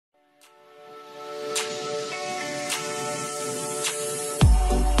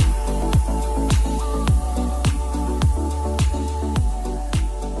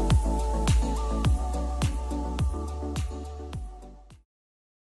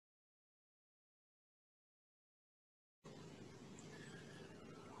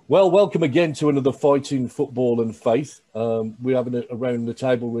Well, welcome again to another Fighting Football and Faith. We're having it around the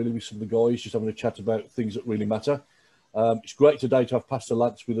table really with some of the guys, just having a chat about things that really matter. It's great today to have Pastor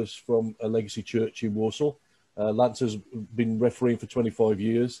Lance with us from a Legacy Church in Warsaw. Lance has been refereeing for 25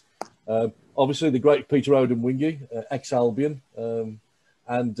 years. Obviously, the great Peter Odemwingie, ex-Albion,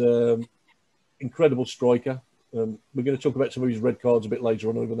 and incredible striker. We're going to talk about some of his red cards a bit later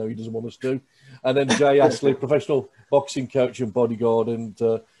on, even though he doesn't want us to. And then Jay Astley, professional boxing coach and bodyguard. And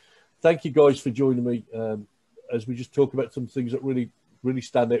thank you guys for joining me as we just talk about some things that really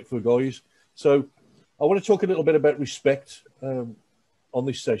stand out for guys. So I want to talk a little bit about respect on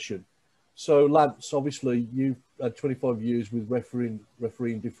this session. So Lance, obviously you've had 25 years with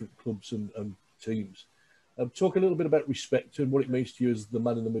refereeing different clubs and teams. Talk a little bit about respect and what it means to you as the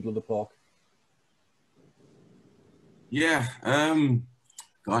man in the middle of the park. Yeah,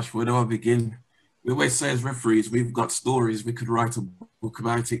 gosh, where do I begin? We always say as referees, we've got stories. We could write a book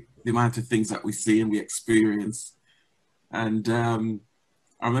about it, the amount of things that we see and we experience. And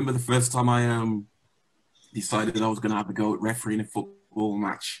I remember the first time I decided I was going to have a go at refereeing a football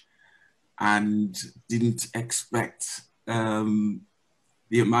match and didn't expect the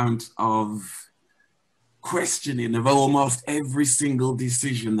amount of questioning of almost every single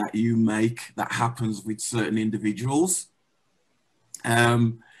decision that you make that happens with certain individuals.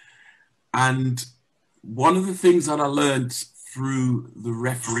 And one of the things that I learned through the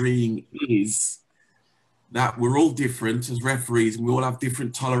refereeing is that we're all different as referees and we all have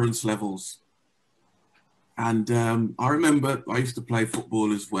different tolerance levels. And I remember I used to play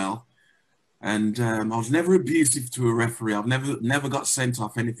football as well. And I was never abusive to a referee. I've never got sent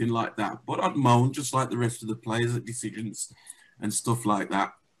off, anything like that. But I'd moan just like the rest of the players at decisions and stuff like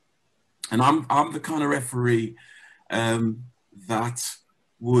that. And I'm the kind of referee that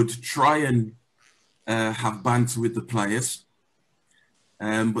would try and have banter with the players.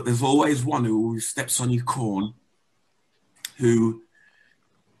 But there's always one who steps on your corn, who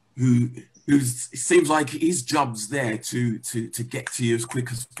it seems like his job's there to get to you as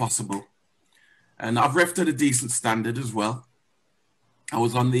quick as possible. And I've refed at a decent standard as well. I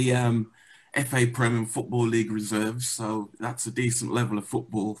was on the FA Premier Football League reserves, so that's a decent level of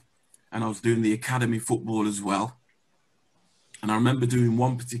football. And I was doing the academy football as well. And I remember doing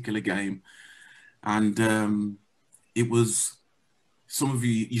one particular game, and it was, some of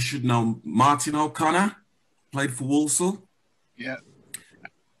you should know, Martin O'Connor, played for Walsall. Yeah.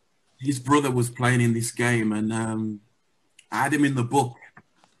 His brother was playing in this game, and I had him in the book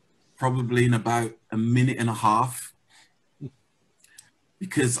probably in about a minute and a half,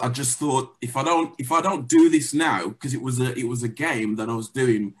 because I just thought, if I don't do this now, because it was a game that I was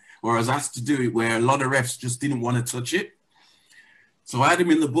doing, or I was asked to do it, where a lot of refs just didn't want to touch it. So I had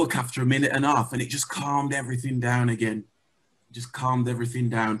him in the book after a minute and a half, and it just calmed everything down again. Just calmed everything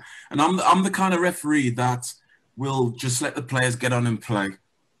down. And I'm the kind of referee that will just let the players get on and play.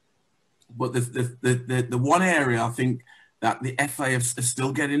 But the one area I think that the FA are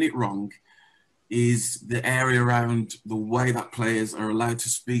still getting it wrong is the area around the way that players are allowed to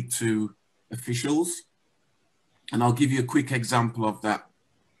speak to officials. And I'll give you a quick example of that.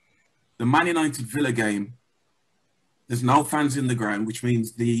 The Man United Villa game, there's no fans in the ground, which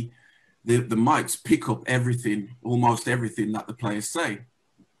means the mics pick up everything, almost everything that the players say.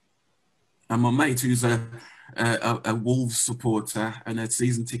 And my mate, who's a Wolves supporter and a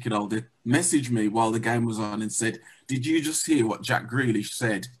season ticket holder, messaged me while the game was on and said, "Did you just hear what Jack Grealish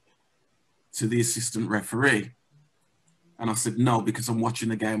said to the assistant referee?" And I said, "No, because I'm watching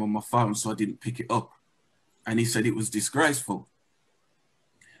the game on my phone, so I didn't pick it up." And he said it was disgraceful.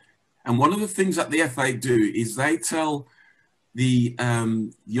 And one of the things that the FA do is they tell the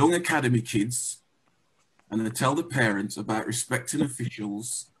young academy kids, and they tell the parents about respecting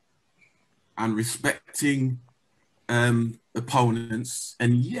officials and respecting opponents,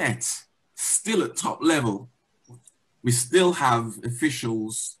 and yet still at top level, we still have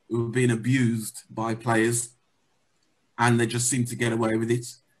officials who have been abused by players, and they just seem to get away with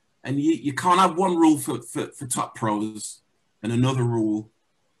it. And you can't have one rule for top pros and another rule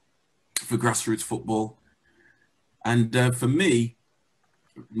for grassroots football. And for me,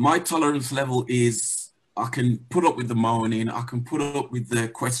 my tolerance level is, I can put up with the moaning, I can put up with the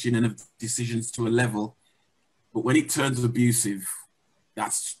questioning of decisions to a level, but when it turns abusive,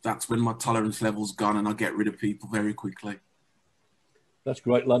 that's when my tolerance level's gone, and I get rid of people very quickly. That's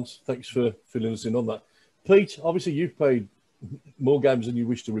great, Lance. Thanks for filling us in on that. Pete, obviously you've played more games than you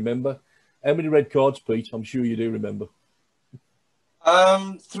wish to remember. How many red cards, Pete? I'm sure you do remember.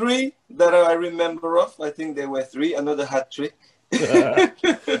 3 that I remember of. I think there were 3. Another hat trick.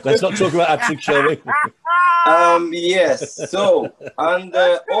 Let's not talk about Astley, shall we? Yes. So, and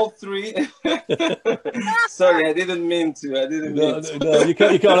all three. Sorry, I didn't mean to. No, you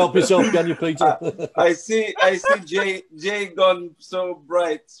can't help yourself, can you, Peter? I see Jay gone so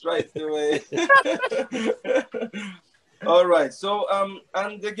bright straight away. All right. So,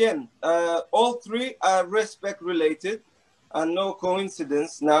 and again, all three are respect related, and no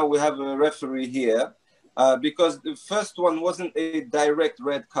coincidence. Now we have a referee here, because the first one wasn't a direct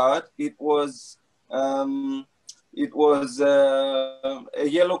red card. It was a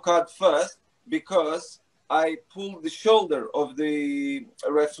yellow card first, because I pulled the shoulder of the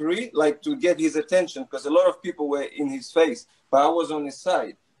referee, like to get his attention, because a lot of people were in his face, but I was on his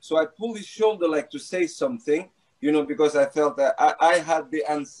side. So I pulled his shoulder, like to say something, you know, because I felt that I had the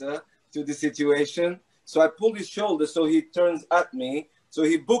answer to the situation. So I pulled his shoulder, so he turns at me. So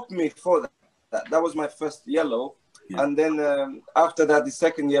he booked me for that. That was my first yellow. Yeah. And then after that, the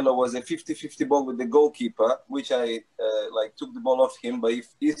second yellow was a 50-50 ball with the goalkeeper, which I like took the ball off him. But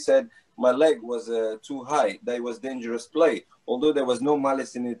he said my leg was too high, that it was dangerous play. Although there was no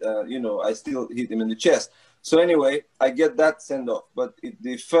malice in it, you know, I still hit him in the chest. So anyway, I get that send off. But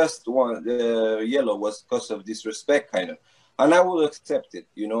the first one, the yellow, was because of disrespect, kind of. And I will accept it.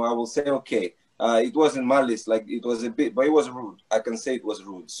 You know, I will say, okay, it wasn't malice, like it was a bit, but it was rude. I can say it was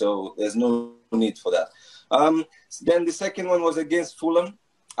rude. So there's no need for that. Then the second one was against Fulham.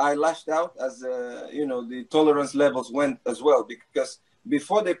 I lashed out as, you know, the tolerance levels went as well, because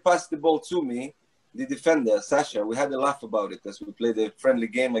before they passed the ball to me, the defender, Sasha, we had a laugh about it because we played a friendly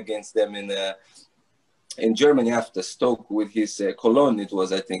game against them in Germany after Stoke with his Cologne. It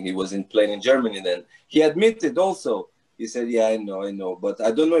was, I think he was playing in Germany then. He admitted also, he said, yeah, I know, but I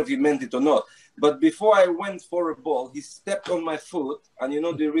don't know if he meant it or not. But before I went for a ball, he stepped on my foot, and you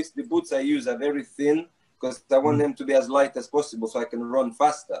know, the boots I use are very thin, because I want them to be as light as possible so I can run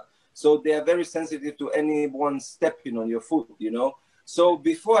faster. So they are very sensitive to anyone stepping on your foot, you know. So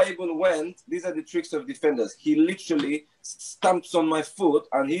before I even went, these are the tricks of defenders. He literally stamps on my foot,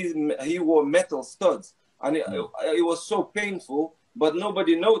 and he wore metal studs. And it was so painful, but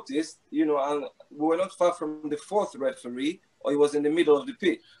nobody noticed, you know, and we were not far from the fourth referee, or he was in the middle of the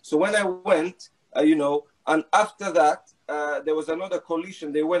pitch. So when I went, you know, and after that, there was another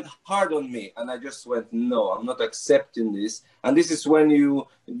collision. They went hard on me, and I just went, no, I'm not accepting this. And this is when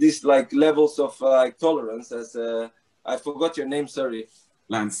this like levels of like tolerance, as I forgot your name, sorry.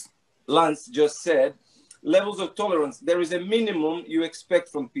 Lance just said, levels of tolerance. There is a minimum you expect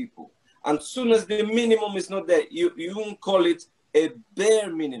from people. And as soon as the minimum is not there, you won't call it a bare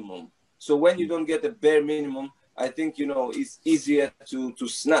minimum. So when you don't get a bare minimum, I think, you know, it's easier to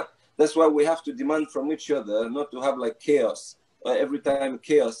snap. That's why we have to demand from each other not to have like chaos, every time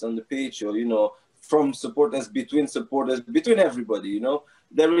chaos on the pitch, or, you know, from supporters, between everybody, you know.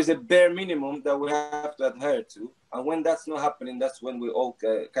 There is a bare minimum that we have to adhere to. And when that's not happening, that's when we all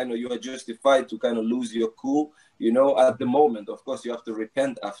kind of, you are justified to kind of lose your cool, you know, at the moment. Of course, you have to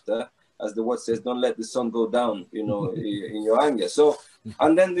repent after. As the word says, don't let the sun go down, you know, in your anger. So,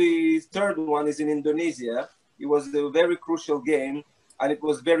 and then the third one is in Indonesia. It was a very crucial game, and it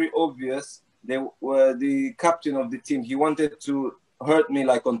was very obvious. They were the captain of the team. He wanted to hurt me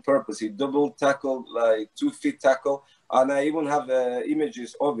like on purpose. He double tackled, like 2 feet tackle, and I even have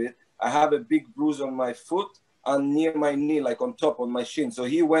images of it. I have a big bruise on my foot and near my knee, like on top on my shin. So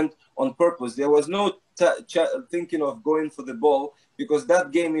he went on purpose. There was no thinking of going for the ball, because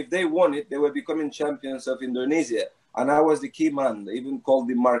that game, if they won it, they were becoming champions of Indonesia. And I was the key man, even called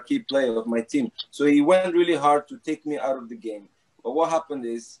the marquee player of my team. So he went really hard to take me out of the game. But what happened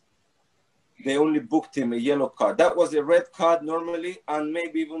is they only booked him a yellow card. That was a red card normally, and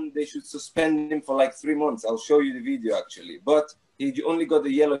maybe even they should suspend him for like 3 months. I'll show you the video actually. But he only got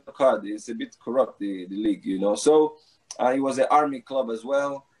the yellow card. It's a bit corrupt, the league, you know. So it was an army club as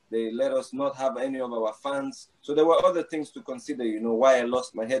well. They let us not have any of our fans. So there were other things to consider, you know, why I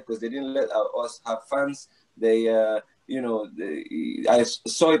lost my head, because they didn't let us have fans. They, you know, I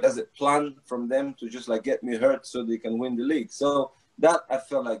saw it as a plan from them to just like get me hurt so they can win the league. So that I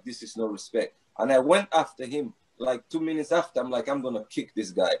felt like this is no respect. And I went after him like 2 minutes after. I'm like, I'm going to kick this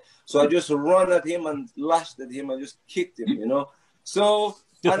guy. So I just run at him and lashed at him and just kicked him, you know. So,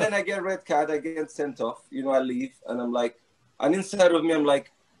 and then I get red card, I get sent off, you know, I leave, and I'm like, and inside of me, I'm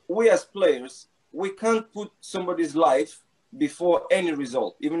like, we as players, we can't put somebody's life before any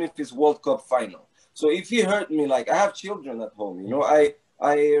result, even if it's World Cup final. So if he hurt me, like I have children at home, you know,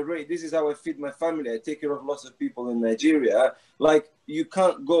 this is how I feed my family. I take care of lots of people in Nigeria. Like you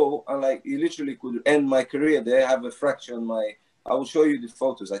can't go and like, you literally could end my career there. I have a fracture on I will show you the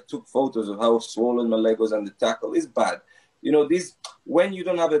photos. I took photos of how swollen my leg was and the tackle is bad. you know, this, when you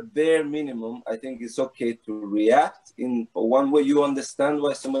don't have a bare minimum, I think it's okay to react in one way. You understand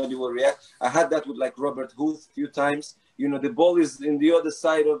why somebody will react. I had that with like Robert Huth a few times. You know, the ball is in the other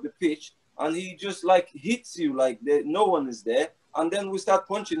side of the pitch, and he just like hits you like no one is there. And then we start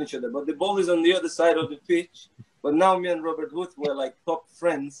punching each other, but the ball is on the other side of the pitch. But now me and Robert Huth were like top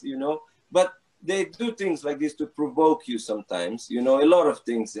friends, you know. But they do things like this to provoke you sometimes. You know, a lot of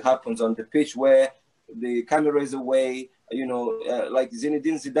things happens on the pitch where the camera is away. You know, like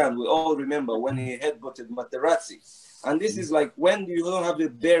Zinedine Zidane, we all remember when he headbutted Materazzi. And this is like when you don't have the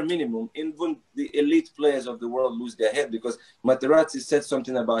bare minimum, even the elite players of the world lose their head, because Materazzi said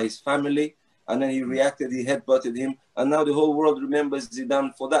something about his family, and then he reacted, he headbutted him, and now the whole world remembers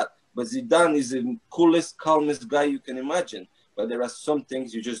Zidane for that. But Zidane is the coolest, calmest guy you can imagine. But there are some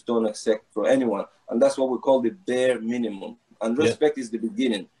things you just don't accept for anyone. And that's what we call the bare minimum. And respect is the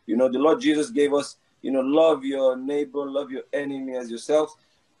beginning. You know, the Lord Jesus gave us, you know, love your neighbor, love your enemy as yourself.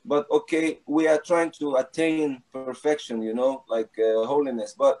 But okay, we are trying to attain perfection, you know, like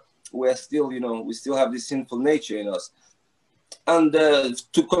holiness. But we are still, you know, we still have this sinful nature in us. And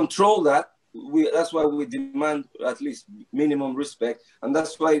to control that, that's why we demand at least minimum respect. And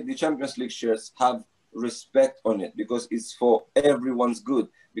that's why the Champions League shirts have respect on it, because it's for everyone's good.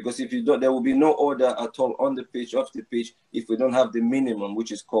 Because if you don't, there will be no order at all on the pitch, off the pitch, if we don't have the minimum,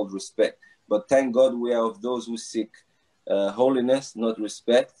 which is called respect. But thank God we are of those who seek holiness, not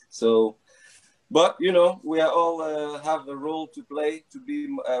respect. So, but you know, we are all have a role to play, to be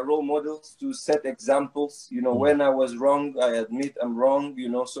role models, to set examples. You know, when I was wrong, I admit I'm wrong, you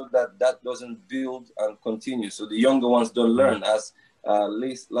know, so that that doesn't build and continue. So the younger ones don't learn, as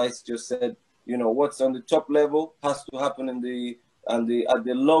Lice just said. You know, what's on the top level has to happen at the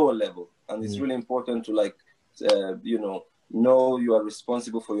lower level, and it's really important to like, you know you are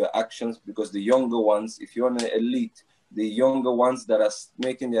responsible for your actions, because the younger ones, if you're an elite, the younger ones that are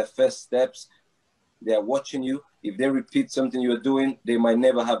making their first steps, they are watching you. If they repeat something you're doing, they might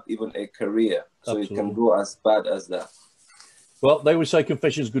never have even a career. So Absolutely. It can go as bad as that. Well, they would say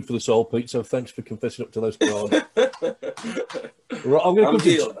confession is good for the soul, Pete. So thanks for confessing up to those crimes. Right, I'm going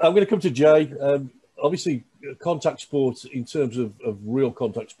to come to Jay. Obviously, contact sport, in terms of real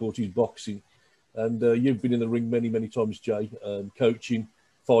contact sport, is boxing, and you've been in the ring many, many times, Jay, coaching,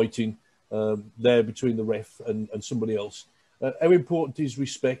 fighting, there between the ref and somebody else. How important is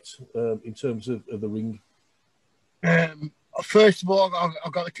respect in terms of the ring? First of all,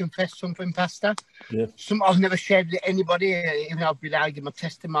 I've got to confess something, Pastor. Yeah. Something I've never shared with anybody, even though I've been able to give my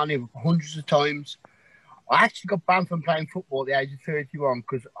testimony hundreds of times. I actually got banned from playing football at the age of 31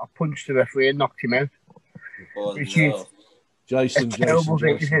 because I punched the referee and knocked him out. Oh, no. Jason.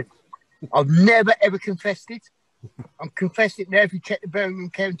 I've never, ever confessed it. I'm confessing it now. If you check the Birmingham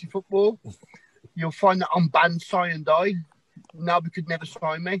County Football, you'll find that I'm banned, sign and die. Nobody could never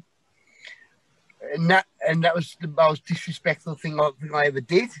sign me. And that was the most disrespectful thing I ever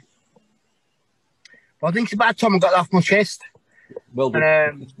did. But I think it's about time I got it off my chest. Well done.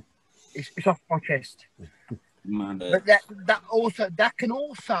 And, it's off my chest. Man. But that can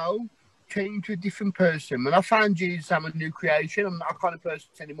also turn into a different person. When I found Jesus, I'm a new creation. I'm not a kind of person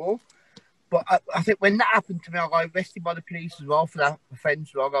anymore. But I think when that happened to me, I got arrested by the police as well for that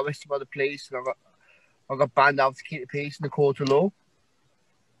offence. I got arrested by the police, and I got banned out to keep the peace in the court of law.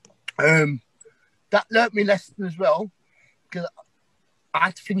 That learnt me a lesson as well, because I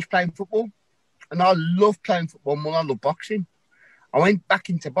had to finish playing football, and I love playing football more than I love boxing. I went back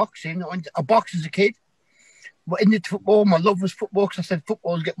into boxing. I boxed as a kid, but into football, my love was football, because I said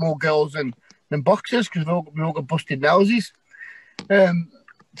footballers get more girls than boxers, because we all got busted noses.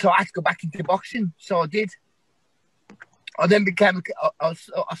 So I had to go back into boxing, so I did. I then became I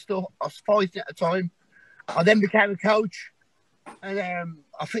was fighting at the time. I then became a coach, and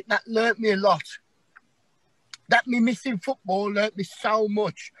I think that learnt me a lot. That me missing football learnt me so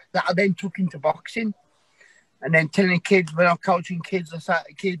much that I then took into boxing. And then telling kids, when I'm coaching kids, I say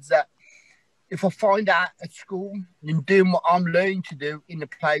to kids that if I find out at school and doing what I'm learning to do in the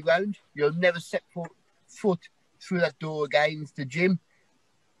playground, you'll never set foot through that door again. It's the gym.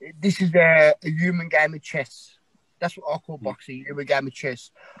 This is a human game of chess. That's what I call boxing, a human game of chess.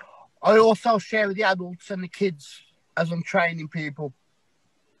 I also share with the adults and the kids as I'm training people.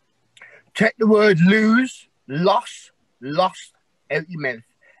 Take the word lose, lost out your mouth.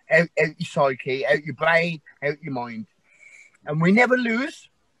 Out your psyche, out your brain, out your mind. And we never lose.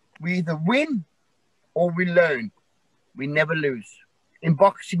 We either win or we learn. We never lose. In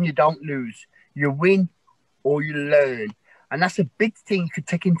boxing, you don't lose. You win or you learn. And that's a big thing you could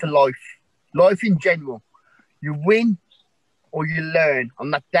take into life. Life in general. You win or you learn.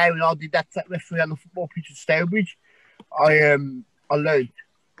 On that day when I did that referee on the football pitch at Stourbridge, I learned.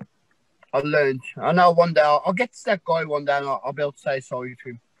 I know one day I'll get to that guy one day, and I'll be able to say sorry to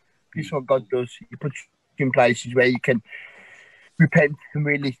him. This is what God does. He puts you in places where you can repent and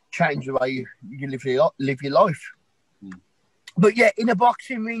really change the way you live your life. But yeah, in a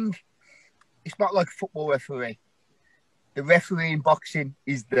boxing ring, it's not like a football referee. The referee in boxing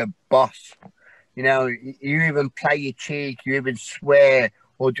is the boss. You know, you even play your cheek, you even swear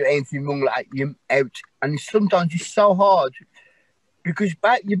or do anything wrong like you out. And sometimes it's so hard because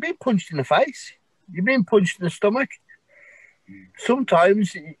you've been punched in the face. You've been punched in the stomach.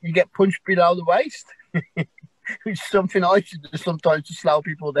 Sometimes you get punched below the waist. Which is something I should do sometimes to slow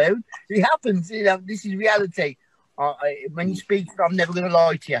people down. It happens, you know, this is reality. When you speak, I'm never going to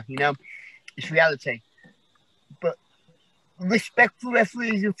lie to you, you know, it's reality. But respect for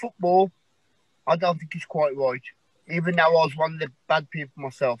referees in football, I don't think it's quite right. Even though I was one of the bad people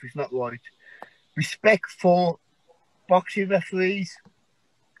myself, it's not right. Respect for boxing referees,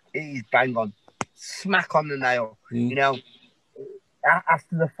 it is bang on. Smack on the nail. You know,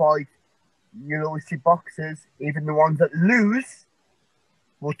 after the fight, you'll always see boxers, even the ones that lose,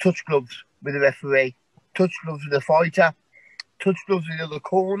 will touch gloves with the referee, touch gloves with the fighter, touch gloves with the other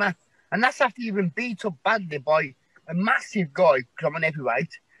corner. And that's after you've been beat up badly by a massive guy, because I'm an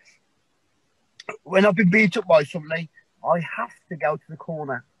heavyweight. When I've been beat up by somebody, I have to go to the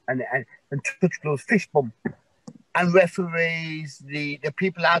corner and touch gloves, fist bump. And referees, the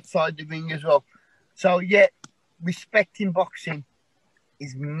people outside the ring as well. So, yeah, respecting boxing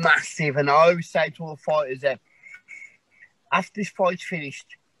is massive. And I always say to all the fighters that after this fight's finished,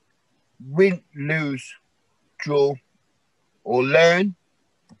 win, lose, draw, or learn,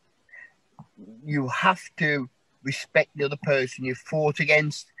 you have to respect the other person you fought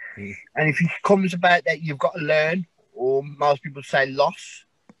against. And if it comes about that you've got to learn, or most people say lose,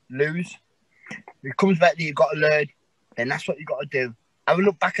 if it comes back that you've got to learn, then that's what you've got to do. Have a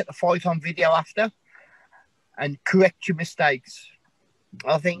look back at the fight on video after and correct your mistakes.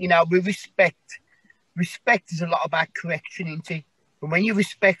 I think, you know, with respect is a lot about correction, isn't it? But when you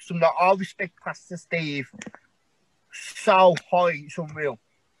respect someone, like I respect Pastor Steve so high, it's unreal.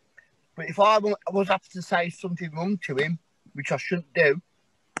 But if I was up to say something wrong to him, which I shouldn't do,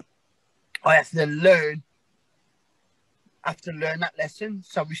 I have to learn that lesson.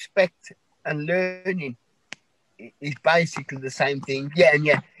 So respect and learning is basically the same thing. Yeah, and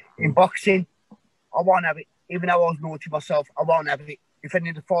yeah, in boxing, I won't have it. Even though I was naughty myself, I won't have it. If any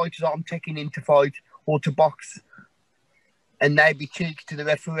of the fighters I'm taking in to fight or to box, and they be cheeky to the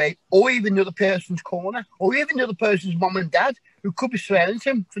referee, or even the other person's corner, or even the other person's mum and dad, who could be surrounding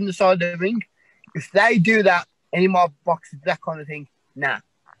him from the side of the ring, if they do that, any more boxers, that kind of thing, nah,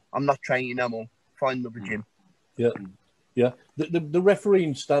 I'm not training no more. Find another gym. Yeah. The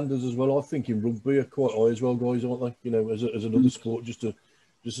refereeing standards as well, I think in rugby are quite high as well, guys, aren't they? You know, as another sport, just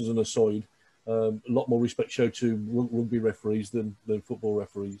as an aside, a lot more respect shown to rugby referees than football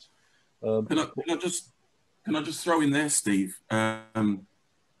referees. Can I just throw in there, Steve? The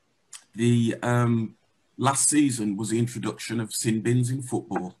last season was the introduction of sin bins in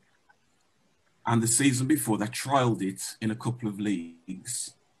football, and the season before they trialled it in a couple of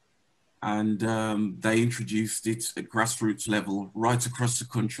leagues. And they introduced it at grassroots level right across the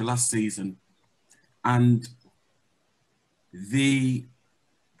country last season. And the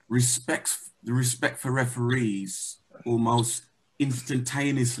respect for referees almost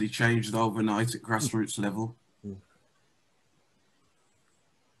instantaneously changed overnight at grassroots level.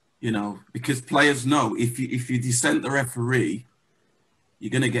 You know, because players know if you dissent the referee, you're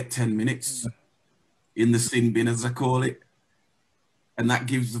going to get 10 minutes in the sin bin, as I call it. And that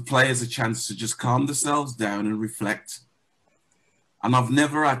gives the players a chance to just calm themselves down and reflect. And I've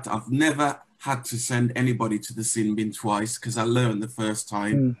never had to send anybody to the sin bin twice, because I learned the first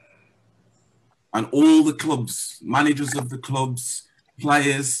time. And all the clubs, managers of the clubs,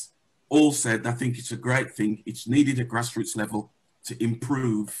 players, all said, I think it's a great thing. It's needed at grassroots level to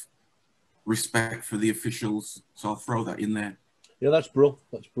improve respect for the officials. So I'll throw that in there. Yeah, that's brilliant.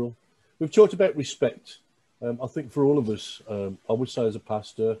 That's brilliant. We've talked about respect. I think for all of us, I would say as a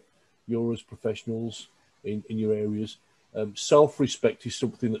pastor, you're as professionals in your areas, self-respect is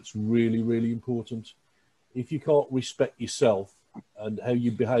something that's really, really important. If you can't respect yourself and how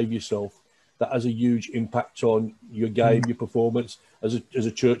you behave yourself, that has a huge impact on your game, your performance as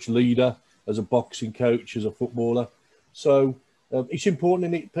a church leader, as a boxing coach, as a footballer. So it's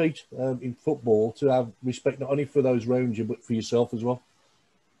important, isn't it, Pete, in football, to have respect not only for those around you, but for yourself as well?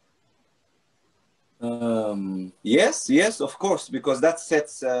 Yes, of course, because that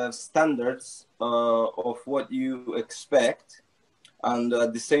sets standards of what you expect, and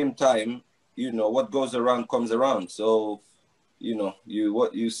at the same time, you know, what goes around comes around. So, you know,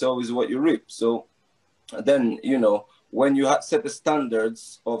 what you sow is what you reap. So then, you know, when you set the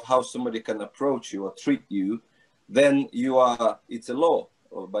standards of how somebody can approach you or treat you, then it's a law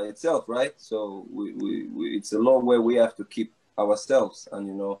by itself, right? So it's a law where we have to keep ourselves, and,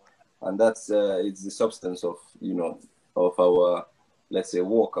 you know, and that's it's the substance of, you know, of our, let's say,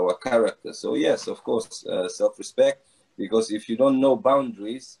 walk, our character. So yes, of course, self-respect, because if you don't know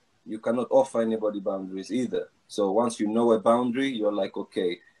boundaries, you cannot offer anybody boundaries either. So once you know a boundary, you're like,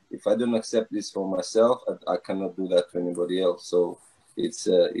 okay, if I don't accept this for myself, I cannot do that to anybody else. So it's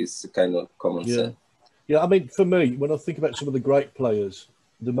kind of common sense. Yeah, I mean, for me, when I think about some of the great players,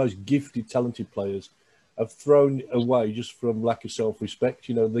 the most gifted, talented players, have thrown away just from lack of self-respect.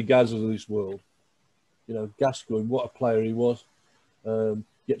 You know, the Gazzers of this world. You know, Gascoigne, what a player he was,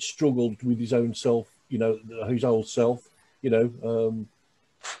 yet struggled with his own self, you know, his old self. You know,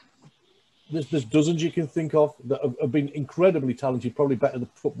 there's dozens you can think of that have been incredibly talented, probably better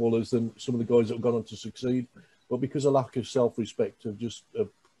footballers than some of the guys that have gone on to succeed, but because of lack of self-respect have just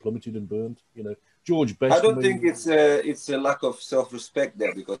plummeted and burned. You know, George Best. I don't think it's a lack of self-respect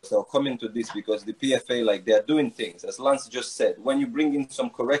there, because I'll come into this, because the PFA, like, they're doing things, as Lance just said, when you bring in some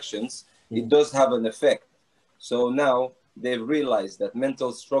corrections, it does have an effect. So now they've realized that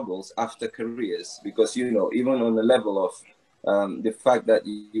mental struggles after careers, because, you know, even on the level of the fact that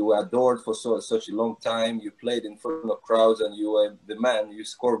you were adored for such a long time, you played in front of crowds and you were the man, you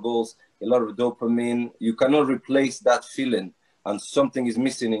score goals, a lot of dopamine, you cannot replace that feeling, and something is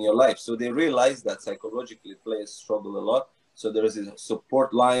missing in your life. So they realize that psychologically players struggle a lot. So there is a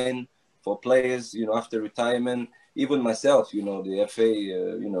support line for players, you know, after retirement. Even myself, you know, the FA,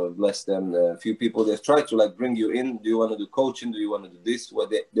 you know, bless them, a few people, they've tried to, like, bring you in. Do you want to do coaching? Do you want to do this? Well,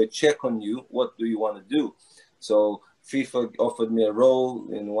 they check on you. What do you want to do? So FIFA offered me a role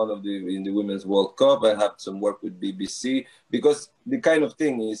in in the Women's World Cup. I had some work with BBC, because the kind of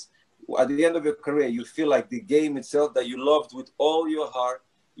thing is, at the end of your career, you feel like the game itself that you loved with all your heart,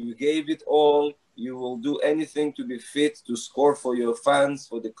 you gave it all, you will do anything to be fit, to score for your fans,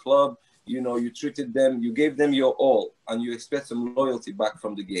 for the club, you know, you treated them, you gave them your all, and you expect some loyalty back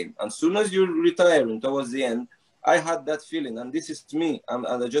from the game. And soon as you're retiring towards the end, I had that feeling, and this is me, and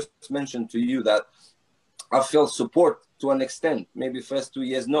I just mentioned to you that I felt support to an extent, maybe first 2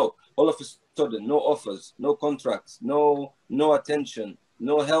 years, no. All of a sudden, no offers, no contracts, no attention,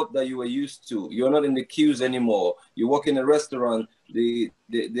 no help that you were used to. You're not in the queues anymore. You walk in a restaurant, they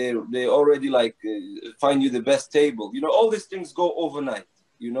already, like, find you the best table. You know, all these things go overnight,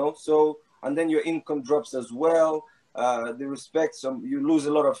 you know. So, and then your income drops as well. The respect, you lose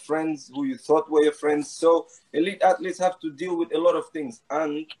a lot of friends who you thought were your friends. So elite athletes have to deal with a lot of things,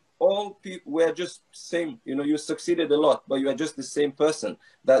 and all people were just same. You know, you succeeded a lot, but you are just the same person.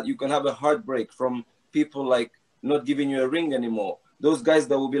 That you can have a heartbreak from people, like, not giving you a ring anymore. Those guys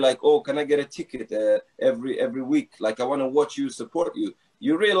that will be like, oh, can I get a ticket every week? Like, I want to watch you, support you.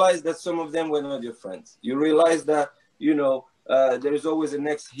 You realize that some of them were not your friends. You realize that, you know, there is always a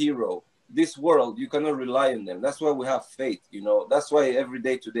next hero. This world, you cannot rely on them. That's why we have faith, you know. That's why every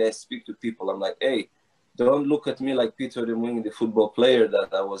day today I speak to people. I'm like, hey, don't look at me like Peter Odemwingie, the football player, that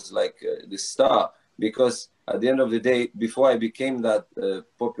I was like the star. Because at the end of the day, before I became that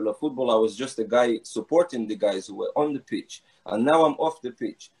popular footballer, I was just a guy supporting the guys who were on the pitch. And now I'm off the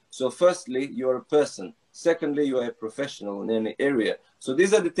pitch. So firstly, you're a person. Secondly, you are a professional in any area. So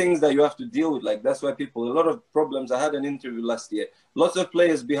these are the things that you have to deal with. Like, that's why people, a lot of problems. I had an interview last year. Lots of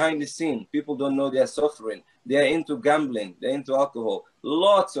players behind the scene. People don't know they're suffering. They're into gambling. They're into alcohol.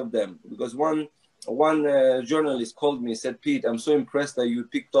 Lots of them. Because one journalist called me, said, Pete, I'm so impressed that you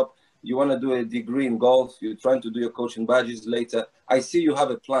picked up, you want to do a degree in golf. You're trying to do your coaching badges later. I see you have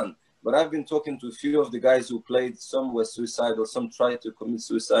a plan. But I've been talking to a few of the guys who played. Some were suicidal, some tried to commit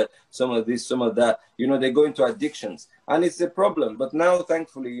suicide, some of this, some of that. You know, they go into addictions. And it's a problem. But now,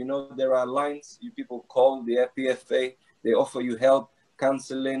 thankfully, you know, there are lines. You people call the PFA. They offer you help,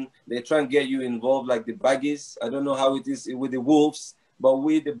 counseling. They try and get you involved, like the Baggies. I don't know how it is with the Wolves, but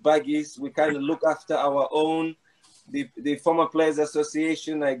we, the Baggies, we kind of look after our own. The Former Players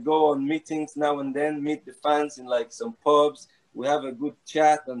Association, I go on meetings now and then, meet the fans in, like, some pubs. We have a good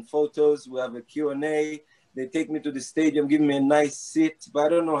chat and photos. We have a Q&A. They take me to the stadium, give me a nice seat. But I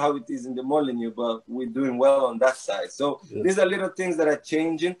don't know how it is in the Molineux, but we're doing well on that side. So these are little things that are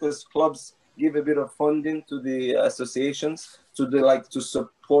changing, because clubs give a bit of funding to the associations. to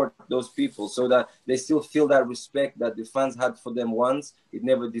support those people, so that they still feel that respect that the fans had for them once. It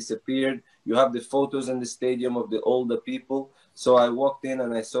never disappeared. You have the photos in the stadium of the older people. So I walked in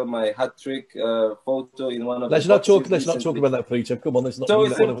and I saw my hat trick photo in one of let's the not talk boxes let's not talk about that, Peter. Come on, let's not. So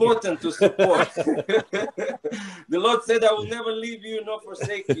it's important to support. The Lord said, I will never leave you nor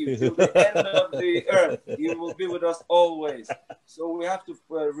forsake you till the end of the earth. You will be with us always. So we have to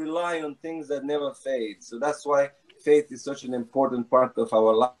rely on things that never fade. So that's why faith is such an important part of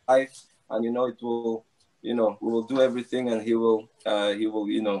our life. And, it will, we will do everything, and he will,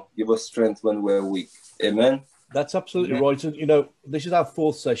 give us strength when we're weak. Amen. That's absolutely right. And, this is our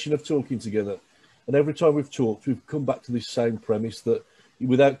fourth session of talking together. And every time we've talked, we've come back to this same premise that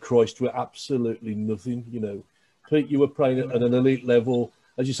without Christ, we're absolutely nothing. Pete, you were playing at an elite level.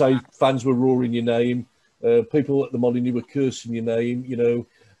 As you say, fans were roaring your name. People at the Molyneux were cursing your name.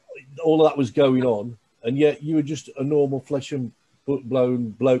 All of that was going on. And yet you were just a normal flesh and blown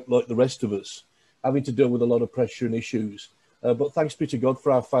bloke like the rest of us, having to deal with a lot of pressure and issues. But thanks be to God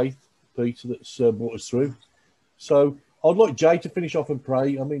for our faith, Pete, that's brought us through. So I'd like Jay to finish off and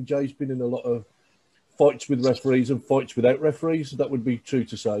pray. I mean, Jay's been in a lot of fights with referees and fights without referees. That would be true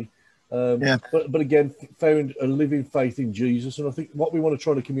to say. But again, found a living faith in Jesus. And I think what we want to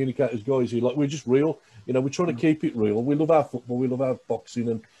try to communicate as guys here, we're just real. We're trying to keep it real. We love our football. We love our boxing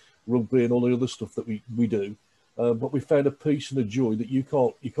and rugby and all the other stuff that we do. But we found a peace and a joy that you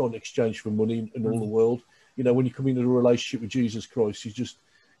can't exchange for money in all the world. When you come into a relationship with Jesus Christ, he just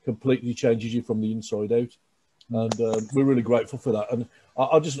completely changes you from the inside out. And we're really grateful for that. And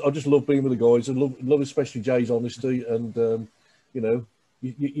I just love being with the guys, and love especially Jay's honesty. And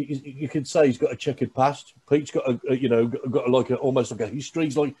you could say he's got a checkered past. Pete's got almost like a history.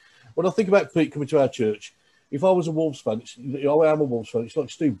 He's like, when I think about Pete coming to our church, if I was a Wolves fan, I am a Wolves fan. It's like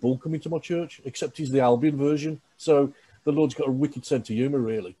Steve Bull coming to my church, except he's the Albion version. So the Lord's got a wicked sense of humour,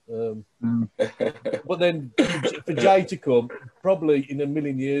 really. But then for Jay to come, probably in a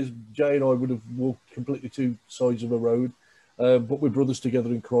million years, Jay and I would have walked completely two sides of a road. But we're brothers together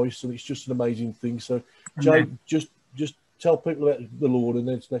in Christ, and it's just an amazing thing. So, Jay, just tell people about the Lord, and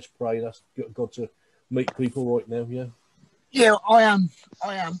then let's pray and ask God to meet people right now. Yeah. Yeah, I am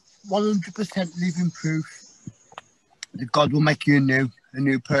 100% living proof that God will make you a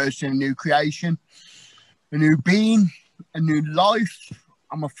new person, a new creation, a new being, a new life.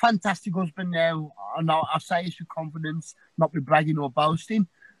 I'm a fantastic husband now. I know I say this with confidence, not with bragging or boasting,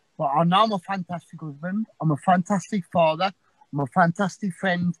 but I know I'm a fantastic husband. I'm a fantastic father. I'm a fantastic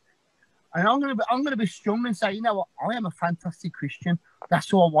friend. And I'm gonna be strong and say, what? I am a fantastic Christian. That's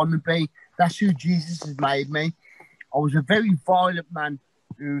who I want to be. That's who Jesus has made me. I was a very violent man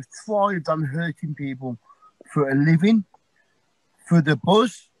who thrived on hurting people for a living, for the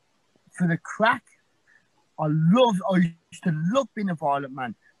buzz, for the crack. I used to love being a violent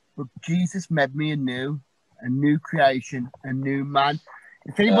man, but Jesus made me a new creation, a new man.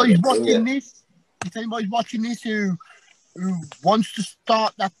 If anybody's watching this who wants to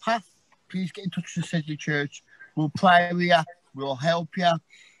start that path, please get in touch with the Sedgley Church. We'll pray with you. We'll help you.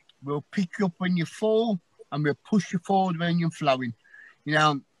 We'll pick you up when you fall, and we'll push you forward when you're flowing.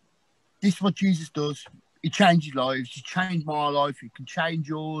 This is what Jesus does. He changes lives. He changed my life. He can change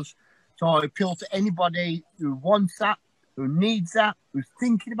yours. So I appeal to anybody who wants that, who needs that, who's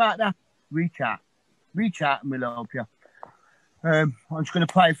thinking about that, reach out. Reach out and we'll help you. I'm just going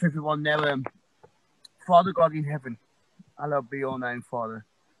to pray for everyone now. Father God in heaven, hallowed be your name, Father.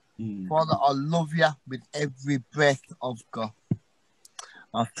 Father, I love you with every breath of God.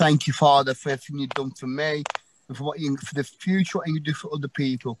 I thank you, Father, for everything you've done for me and for the future, what you do for other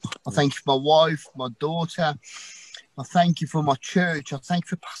people. I thank you for my wife, my daughter. I thank you for my church. I thank you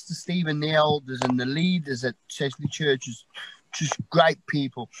for Pastor Stephen, the elders and the leaders at Sedgley Church, just great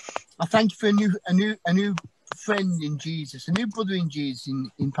people. I thank you for a new friend in Jesus, a new brother in Jesus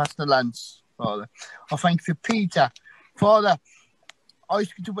in Pastor Lance, Father. I thank you for Peter. Father, I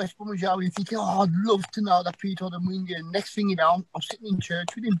used to go to West Bromwich and thinking, I'd love to know that Peter Odemwingie. And next thing you know, I'm sitting in church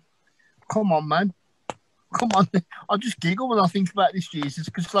with him. Come on, man. Come on. I just giggle when I think about this, Jesus,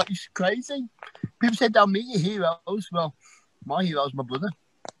 because it's crazy. People say, don't meet your heroes. Well, my hero's my brother.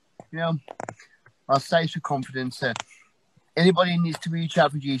 I'll say it with confidence. Anybody needs to reach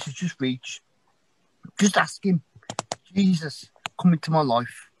out for Jesus, just reach. Just ask him, Jesus, come into my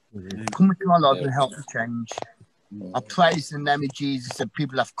life. Come into my life and help me change. I praise in the name of Jesus that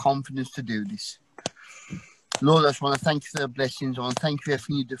people have confidence to do this. Lord, I just want to thank you for the blessings. I want to thank you for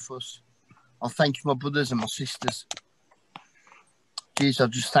everything you do for us. I thank you for my brothers and my sisters. Jesus, I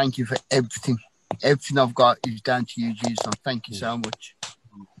just thank you for everything. Everything I've got is down to you, Jesus. I thank you so much.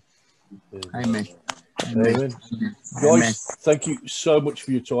 Amen. Amen. Guys, thank you so much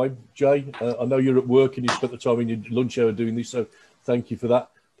for your time. Jay, I know you're at work and you spent the time in your lunch hour doing this, so thank you for that.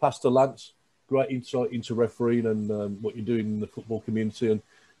 Pastor Lance, great insight into refereeing and what you're doing in the football community, and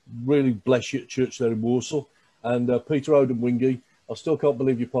really bless you at church there in Warsaw. And Peter Odemwingie, I still can't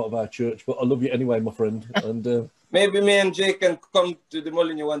believe you're part of our church, but I love you anyway, my friend. And maybe me and Jay can come to the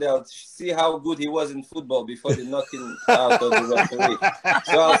Molyneux one day. I'll see how good he was in football before they knock him out of the referee.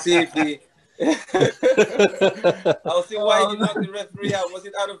 So I'll see if he... I'll see why he knocked the referee out. Was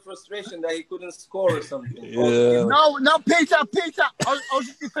it out of frustration that he couldn't score or something? Yeah. No, Peter. I was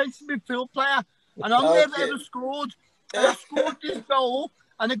a defensive midfield player, and I never ever scored. And I scored this goal,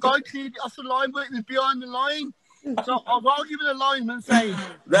 and the guy cleared it off the line, but it was behind the line. So I was arguing with the lineman saying,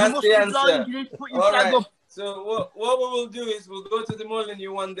 "That's the answer." You need to put your All flag right. up. So what we will do is we'll go to the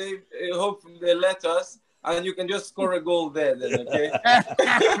Molyneux one day. Hopefully they let us. And you can just score a goal there, then, okay?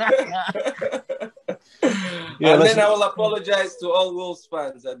 Yeah, and then I will apologize to all Wolves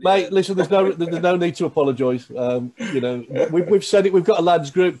fans. Mate, listen, there's no need to apologise. You know, we've said it. We've got a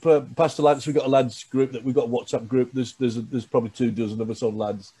lads group, Pastor Lance. We've got a lads group we've got a WhatsApp group. There's probably 2 dozen of us on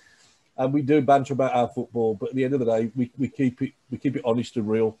lads, and we do banter about our football. But at the end of the day, we keep it honest and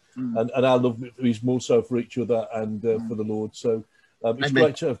real, and our love is more so for each other and for the Lord. So it's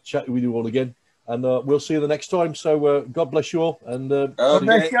great to have chatted with you all again. And we'll see you the next time. So God bless you all. And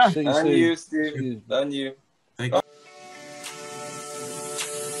okay. see you and soon. you, Steve. And you. Thank you.